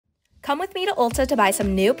come with me to Ulta to buy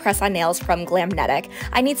some new press-on nails from Glamnetic.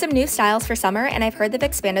 I need some new styles for summer, and I've heard they've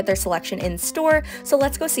expanded their selection in store, so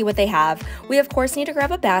let's go see what they have. We of course need to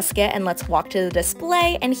grab a basket, and let's walk to the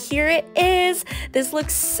display, and here it is! This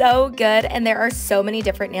looks so good, and there are so many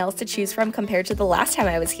different nails to choose from compared to the last time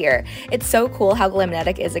I was here. It's so cool how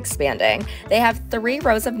Glamnetic is expanding. They have 3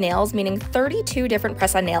 rows of nails, meaning 32 different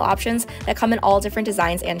press-on nail options that come in all different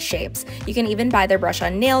designs and shapes. You can even buy their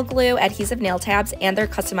brush-on nail glue, adhesive nail tabs, and their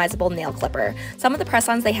customizable nail clipper. Some of the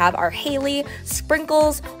press-ons they have are Haley,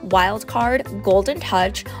 Sprinkles, Wild Card, Golden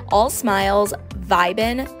Touch, All Smiles,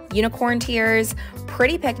 Vibin, Unicorn Tears,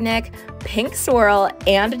 Pretty Picnic, Pink Swirl,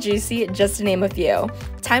 and Juicy, just to name a few.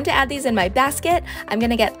 Time to add these in my basket. I'm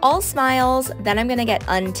gonna get All Smiles, then I'm gonna get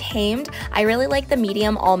Untamed. I really like the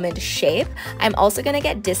medium almond shape. I'm also gonna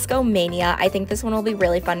get Disco Mania. I think this one will be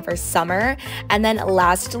really fun for summer. And then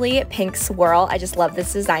lastly, Pink Swirl. I just love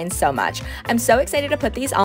this design so much. I'm so excited to put these on.